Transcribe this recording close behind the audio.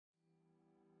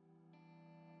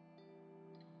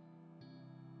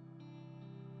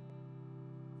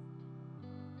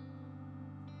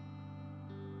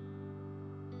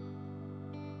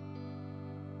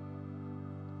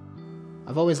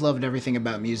I've always loved everything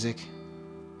about music.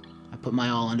 I put my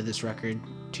all into this record,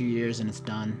 2 years and it's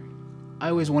done. I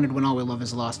always wanted When All We Love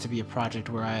Is Lost to be a project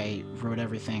where I wrote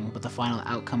everything, but the final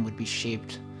outcome would be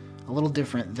shaped a little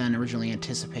different than originally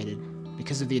anticipated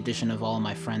because of the addition of all of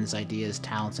my friends' ideas,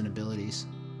 talents, and abilities.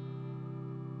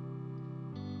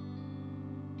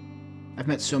 I've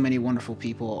met so many wonderful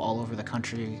people all over the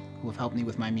country who have helped me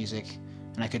with my music,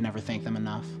 and I could never thank them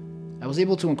enough. I was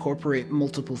able to incorporate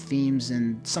multiple themes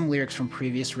and some lyrics from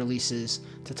previous releases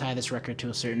to tie this record to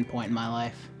a certain point in my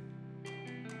life.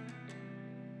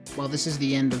 While this is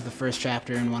the end of the first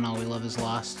chapter in When All We Love Is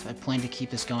Lost, I plan to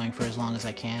keep this going for as long as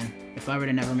I can. If I were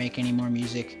to never make any more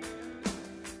music,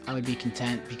 I would be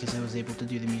content because I was able to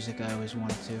do the music I always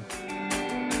wanted to.